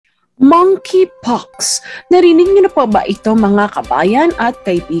Monkeypox. Narinig niyo na po ba ito mga kabayan at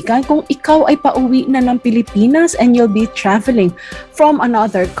kaibigan? Kung ikaw ay pauwi na ng Pilipinas and you'll be traveling from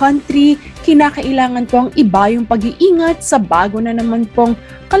another country, kinakailangan pong iba yung pag-iingat sa bago na naman pong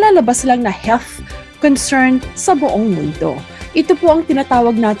kalalabas lang na health concern sa buong mundo. Ito po ang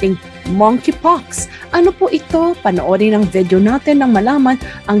tinatawag nating monkeypox. Ano po ito? Panoorin ang video natin nang malaman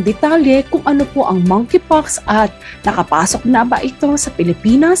ang detalye kung ano po ang monkeypox at nakapasok na ba ito sa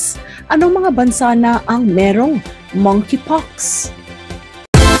Pilipinas? Anong mga bansa na ang merong monkeypox?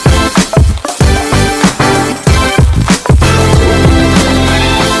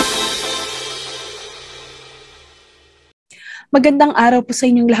 Magandang araw po sa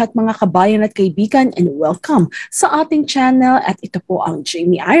inyong lahat mga kabayan at kaibigan and welcome sa ating channel at ito po ang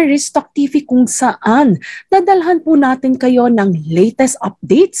Jamie Iris Talk TV kung saan dadalhan po natin kayo ng latest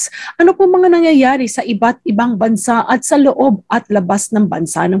updates. Ano po mga nangyayari sa iba't ibang bansa at sa loob at labas ng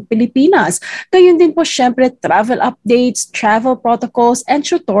bansa ng Pilipinas. Gayon din po syempre travel updates, travel protocols and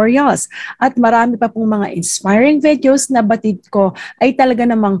tutorials at marami pa pong mga inspiring videos na batid ko ay talaga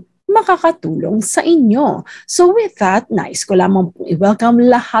namang makakatulong sa inyo. So with that, nais ko lamang pong i-welcome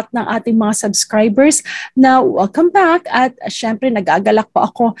lahat ng ating mga subscribers na welcome back at syempre nagagalak po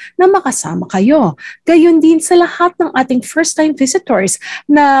ako na makasama kayo. Gayon din sa lahat ng ating first-time visitors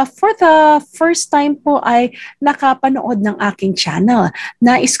na for the first time po ay nakapanood ng aking channel.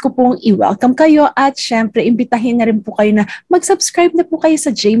 Nais ko pong i-welcome kayo at syempre imbitahin na rin po kayo na mag-subscribe na po kayo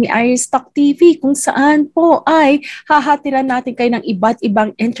sa Jamie Iris Talk TV kung saan po ay hahatiran natin kayo ng iba't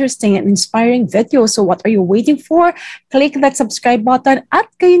ibang interesting and inspiring video. So what are you waiting for? Click that subscribe button at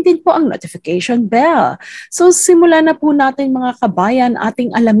gayon din po ang notification bell. So simulan na po natin mga kabayan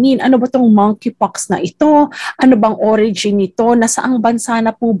ating alamin ano ba itong monkeypox na ito? Ano bang origin nito? Nasaang bansa na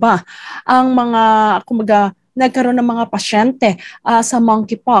po ba ang mga nagkaroon ng mga pasyente sa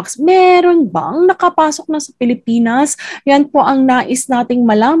monkeypox? Meron bang nakapasok na sa Pilipinas? Yan po ang nais nating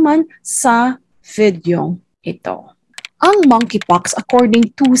malaman sa video ito. Ang monkeypox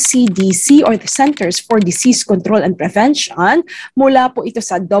according to CDC or the Centers for Disease Control and Prevention, mula po ito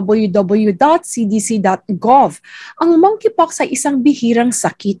sa www.cdc.gov. Ang monkeypox ay isang bihirang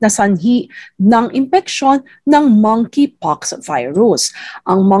sakit na sanhi ng impeksyon ng monkeypox virus.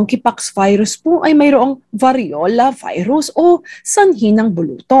 Ang monkeypox virus po ay mayroong variola virus o sanhi ng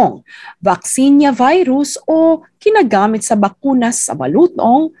bulutong, vaccinia virus o kinagamit sa bakuna sa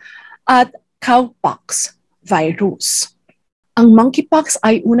balutong at cowpox virus. Ang monkeypox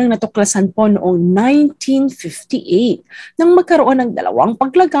ay unang natuklasan po noong 1958 nang magkaroon ng dalawang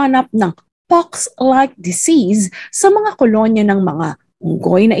paglaganap ng pox-like disease sa mga kolonya ng mga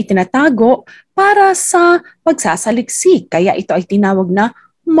unggoy na itinatago para sa pagsasaliksik. Kaya ito ay tinawag na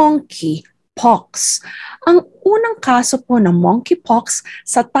monkeypox. Ang unang kaso po ng monkeypox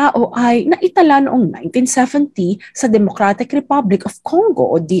sa tao ay naitala noong 1970 sa Democratic Republic of Congo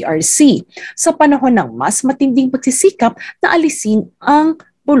o DRC sa panahon ng mas matinding pagsisikap na alisin ang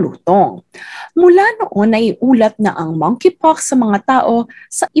bulutong. Mula noon naiulat na ang monkeypox sa mga tao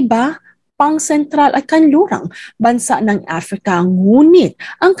sa iba pang sentral at kanlurang bansa ng Africa, ngunit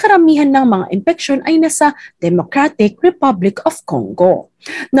ang karamihan ng mga impeksyon ay nasa Democratic Republic of Congo.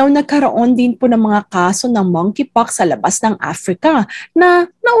 Now, nagkaroon din po ng mga kaso ng monkeypox sa labas ng Africa na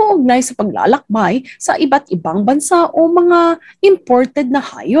nauugnay sa paglalakbay sa iba't ibang bansa o mga imported na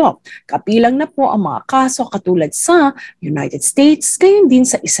hayop. Kapilang na po ang mga kaso katulad sa United States, gayon din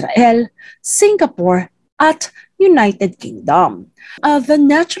sa Israel, Singapore at United Kingdom. The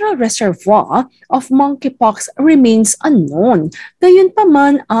natural reservoir of monkeypox remains unknown.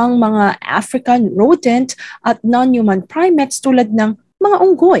 Gayunpaman ang mga African rodent at non-human primates tulad ng mga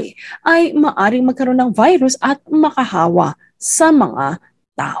unggoy ay maaring magkaroon ng virus at makahawa sa mga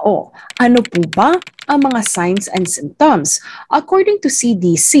tao. Ano po ba ang mga signs and symptoms? According to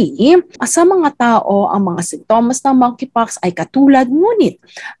CDC, sa mga tao, ang mga sintomas ng monkeypox ay katulad ngunit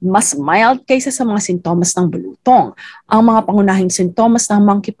mas mild kaysa sa mga sintomas ng bulutong. Ang mga pangunahing sintomas ng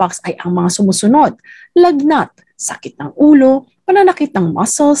monkeypox ay ang mga sumusunod: lagnat, sakit ng ulo, pananakit ng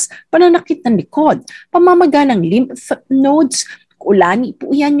muscles, pananakit ng likod, pamamaga ng lymph nodes, ulani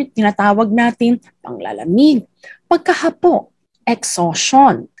po yan yung tinatawag natin, panglalamig, pagkahapo,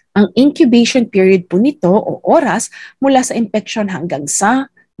 exhaustion. Ang incubation period po nito o oras mula sa infection hanggang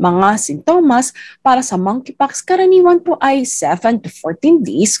sa mga sintomas para sa monkeypox karaniwan po ay 7 to 14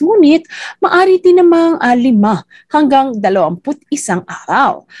 days, ngunit maaari din namang 5 hanggang 21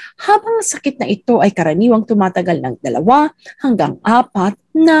 araw. Habang ang sakit na ito ay karaniwang tumatagal ng 2 hanggang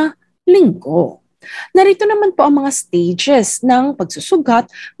 4 na linggo. Narito naman po ang mga stages ng pagsusugat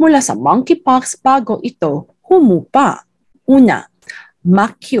mula sa monkeypox bago ito humupa. Una,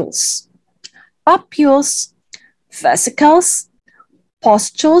 macules, papules, vesicles,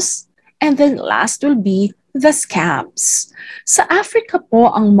 pustules, and then last will be the scabs. Sa Africa po,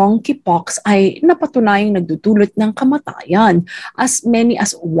 ang monkeypox ay napatunayang nagdudulot ng kamatayan, as many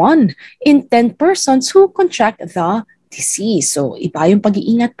as 1 in 10 persons who contract the disease. So, iba yung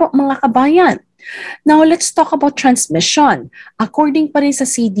pag-iingat po mga kabayan. Now, let's talk about transmission. According pa rin sa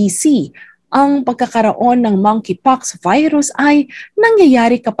CDC, ang pagkakaroon ng monkeypox virus ay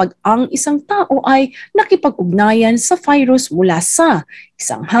nangyayari kapag ang isang tao ay nakipag-ugnayan sa virus mula sa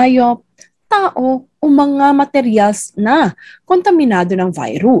isang hayop, tao o mga materials na kontaminado ng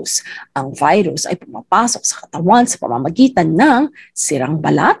virus. Ang virus ay pumapasok sa katawan sa pamamagitan ng sirang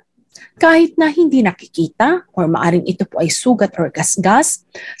balat, kahit na hindi nakikita or maaring ito po ay sugat or gasgas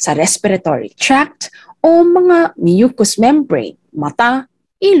sa respiratory tract o mga mucous membrane, mata,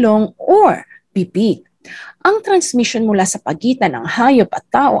 ilong, or bibig. Ang transmission mula sa pagitan ng hayop at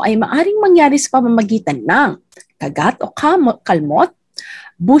tao ay maaring mangyari sa pamamagitan ng kagat o kalmot,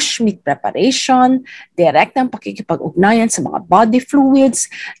 bushmeat preparation, direktang pakikipag-ugnayan sa mga body fluids,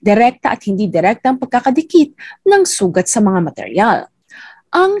 direkta at hindi direktang pagkakadikit ng sugat sa mga material.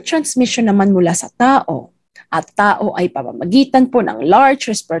 Ang transmission naman mula sa tao at tao ay pamamagitan po ng large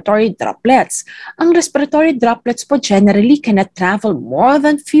respiratory droplets. Ang respiratory droplets po generally cannot travel more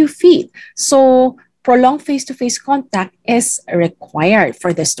than few feet. So, prolonged face-to-face contact is required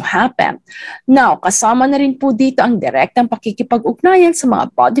for this to happen. Now, kasama na rin po dito ang direktang pakikipag-ugnayan sa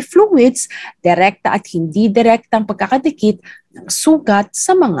mga body fluids, direkta at hindi direktang pagkakadikit ng sugat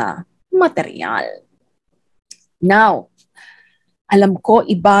sa mga material. Now, alam ko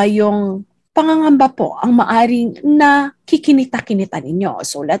iba yung pangangamba po ang maaring na kikinita-kinita ninyo.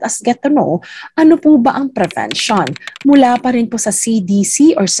 So let us get to know ano po ba ang prevention. Mula pa rin po sa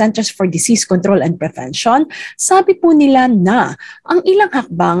CDC or Centers for Disease Control and Prevention, sabi po nila na ang ilang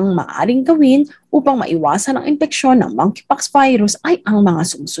hakbang maaring gawin upang maiwasan ang infeksyon ng monkeypox virus ay ang mga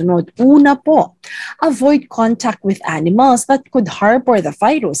sumusunod. Una po, avoid contact with animals that could harbor the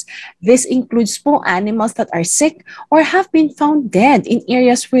virus. This includes po animals that are sick or have been found dead in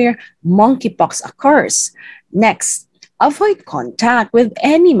areas where monkeypox occurs. Next, avoid contact with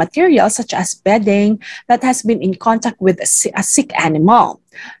any material such as bedding that has been in contact with a sick animal.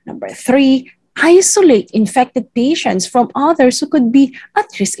 Number 3, isolate infected patients from others who could be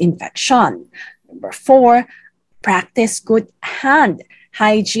at risk infection. Number 4, practice good hand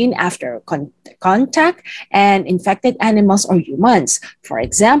hygiene after contact and infected animals or humans. For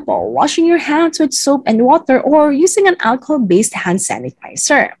example, washing your hands with soap and water or using an alcohol-based hand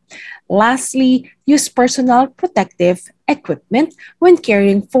sanitizer. Lastly, use personal protective equipment when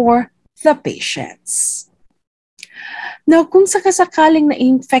caring for the patients. Now, kung sakasakaling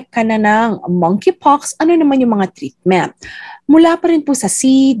na-infect ka na ng monkeypox, ano naman yung mga treatment? Mula pa rin po sa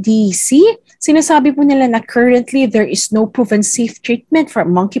CDC, sinasabi po nila na currently there is no proven safe treatment for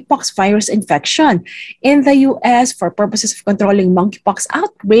monkeypox virus infection. In the US, for purposes of controlling monkeypox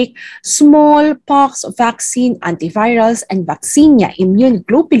outbreak, smallpox vaccine, antivirals, and vaccinia immune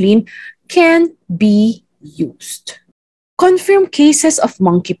globulin can be used. Confirmed cases of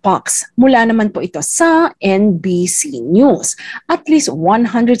monkeypox. Mula naman po ito sa NBC News. At least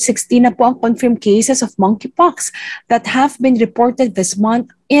 160 na po ang confirmed cases of monkeypox that have been reported this month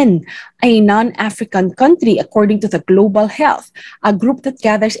in a non-African country according to the Global Health, a group that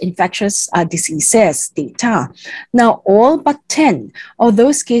gathers infectious diseases data. Now, all but 10 of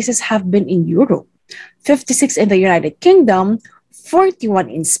those cases have been in Europe, 56 in the United Kingdom, 41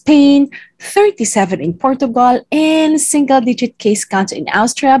 in Spain, 37 in Portugal, and single-digit case counts in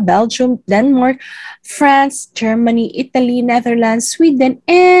Austria, Belgium, Denmark, France, Germany, Italy, Netherlands, Sweden,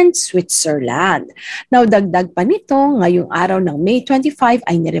 and Switzerland. Now, dagdag pa nito, ngayong araw ng May 25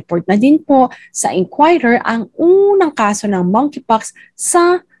 ay nireport na din po sa Inquirer ang unang kaso ng monkeypox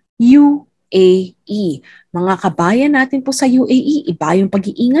sa UAE. Mga kabayan natin po sa UAE, iba yung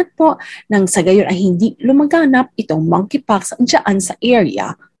pag-iingat po nang sa gayon ay hindi lumaganap itong monkeypox dyan sa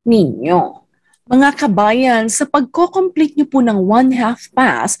area ninyo. Mga kabayan, sa pagko-complete nyo po ng One Health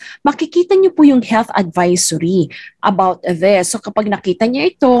Pass, makikita nyo po yung health advisory about this. So kapag nakita nyo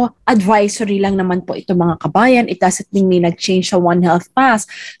ito, advisory lang naman po ito mga kabayan. It doesn't mean may nag-change sa One Health Pass.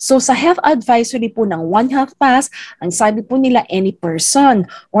 So sa health advisory po ng One Health Pass, ang sabi po nila any person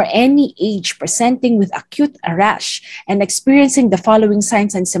or any age presenting with acute rash and experiencing the following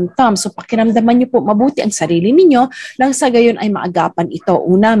signs and symptoms. So pakiramdaman nyo po mabuti ang sarili ninyo nang sa gayon ay maagapan ito.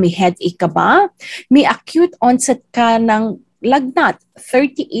 Una, may headache ka ba? May acute onset ka ng lagnat,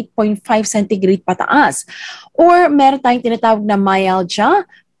 38.5 centigrade pataas. Or meron tayong tinatawag na myalgia,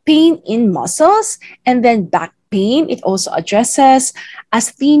 pain in muscles, and then back pain. It also addresses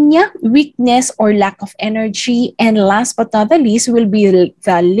asthenia, weakness or lack of energy. And last but not the least will be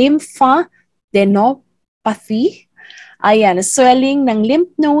the lymphadenopathy. Ayan, swelling ng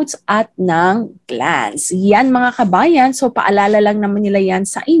lymph nodes at ng glands. Yan mga kabayan. So paalala lang naman nila yan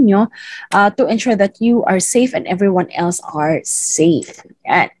sa inyo to ensure that you are safe and everyone else are safe.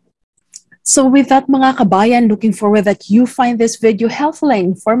 Yan. So with that mga kabayan, looking forward that you find this video helpful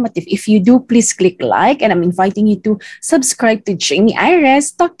and informative. If you do, please click like and I'm inviting you to subscribe to Jamie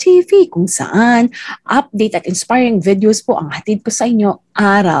Iris Talk TV kung saan update at inspiring videos po ang hatid ko sa inyo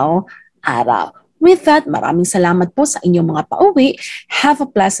araw-araw. With that, maraming salamat po sa inyong mga pauwi. Have a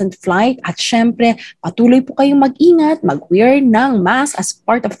pleasant flight at syempre, patuloy po kayong mag-ingat, mag-wear ng mask as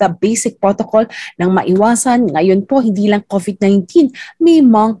part of the basic protocol ng maiwasan. Ngayon po, hindi lang COVID-19, may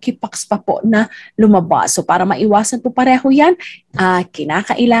monkeypox pa po na lumabas. So para maiwasan po pareho yan,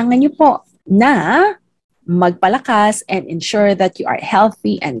 kinakailangan nyo po na magpalakas and ensure that you are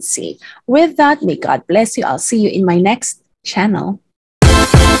healthy and safe. With that, may God bless you. I'll see you in my next channel.